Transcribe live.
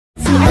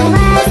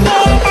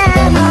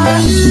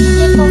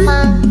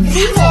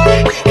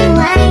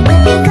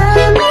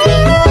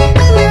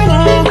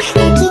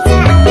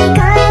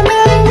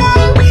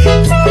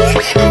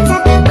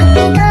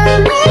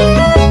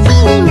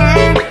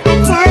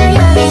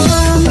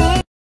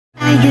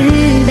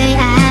预被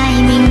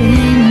爱命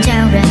运叫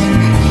人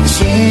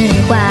释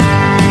怀。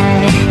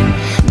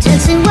这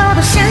次我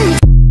不想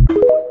你。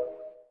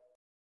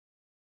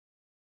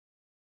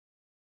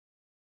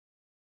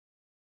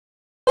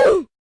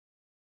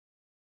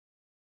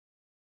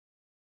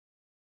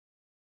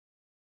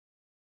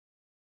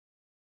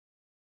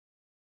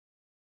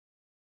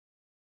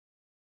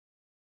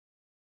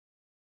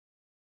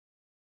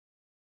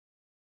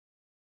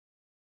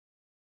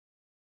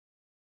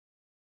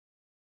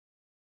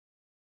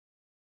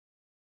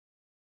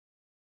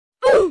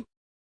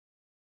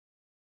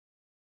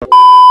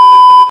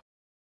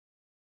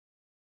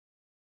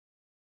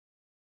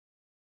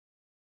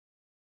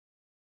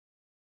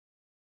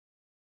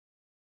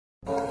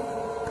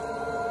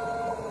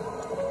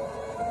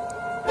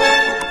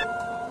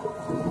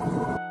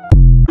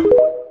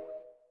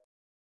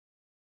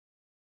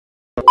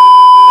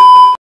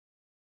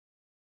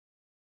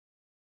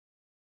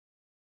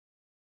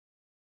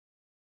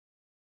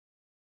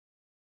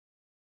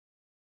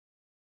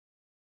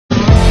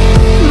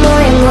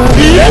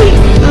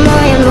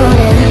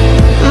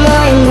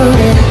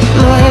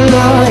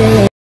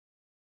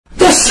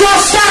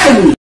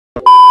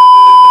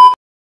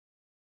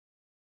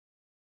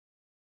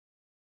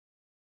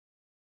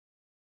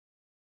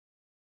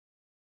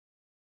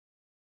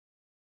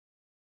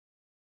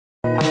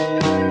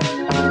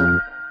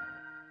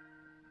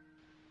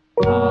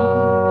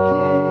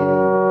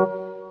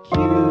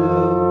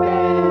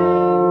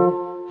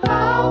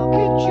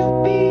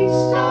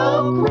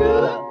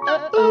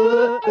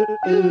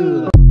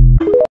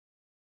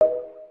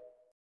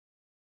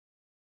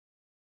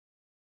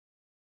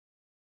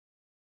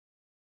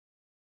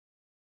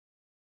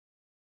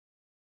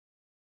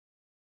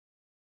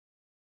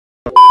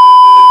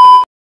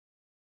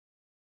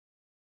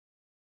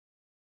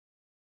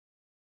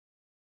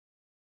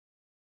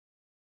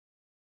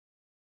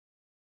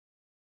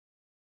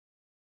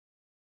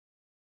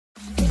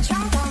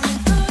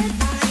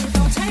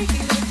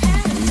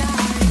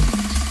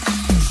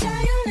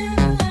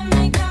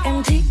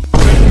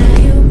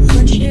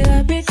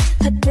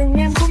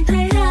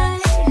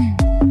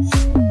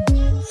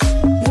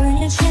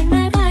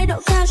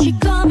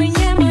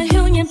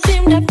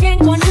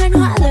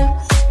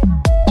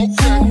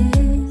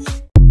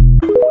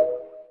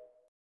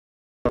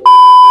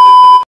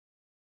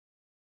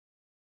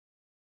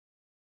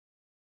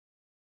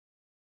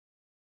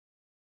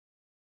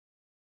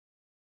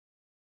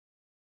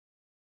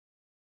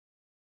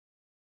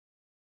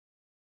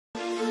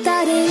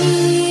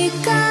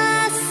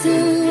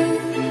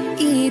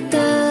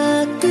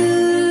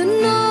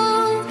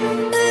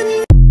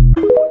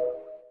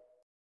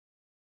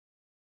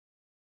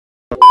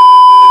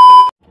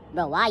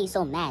Bro, why are you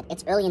so mad?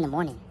 It's early in the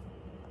morning.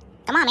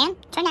 Come on, man.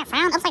 Turn that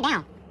frown upside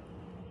down.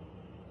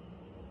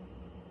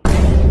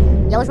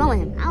 Yo, what's wrong with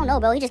him? I don't know,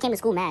 bro. He just came to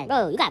school mad.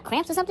 Bro, you got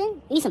cramps or something?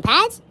 You need some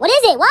pads? What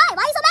is it? Why?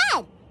 Why are you so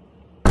mad?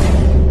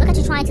 Look at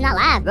you trying to not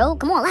laugh, bro.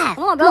 Come on, laugh.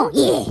 Come on, bro.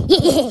 Yeah.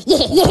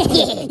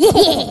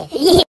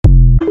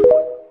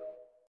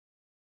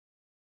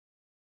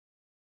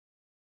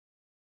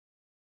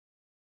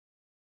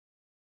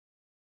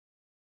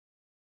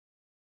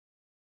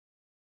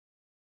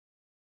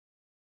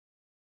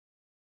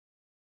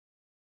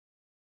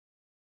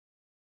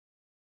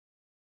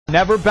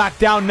 Never back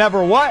down,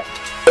 never what?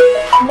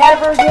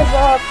 Never give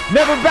up.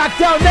 Never back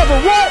down, never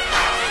what?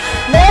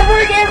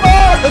 Never give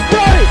up. Let's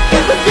go!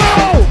 Let's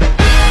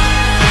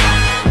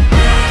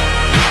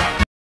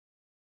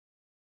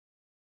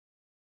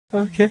go!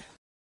 Okay.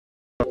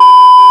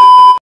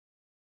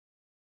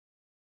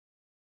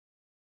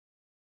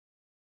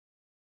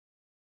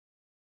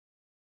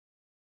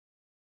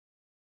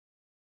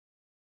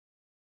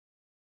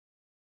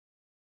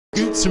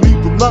 It's a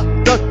real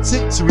that's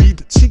it's a read,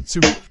 it's a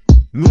read.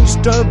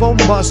 Mr.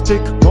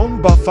 Bombastic,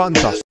 Bomba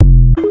Fantastic.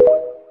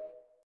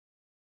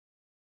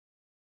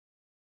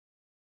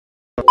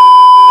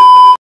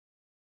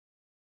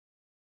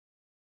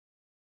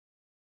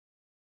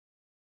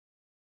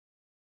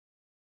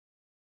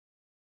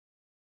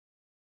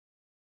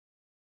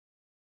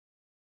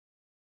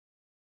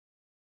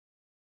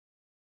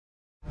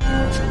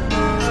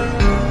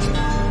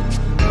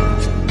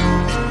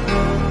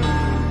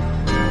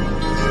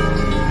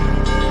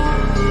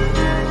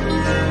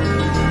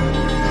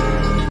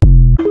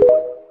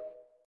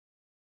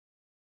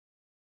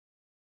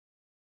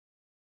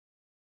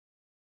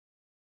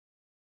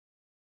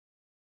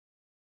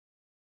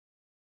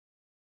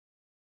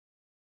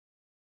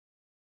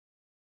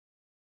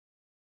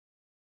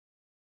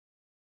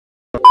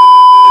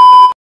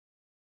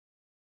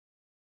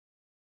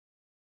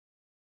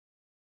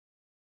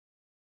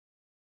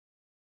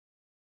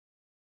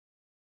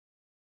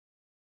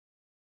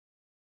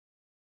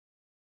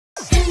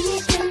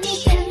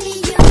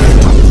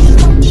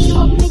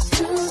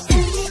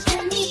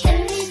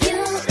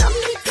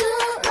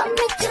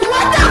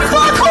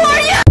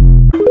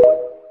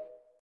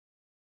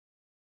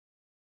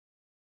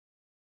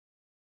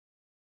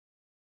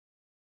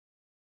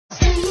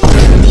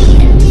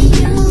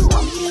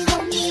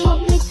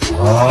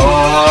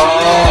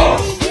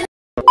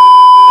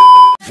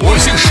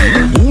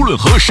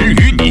 时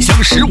与你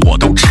相识我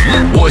都值。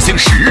我姓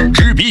石，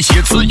执笔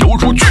写词犹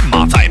如骏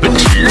马在奔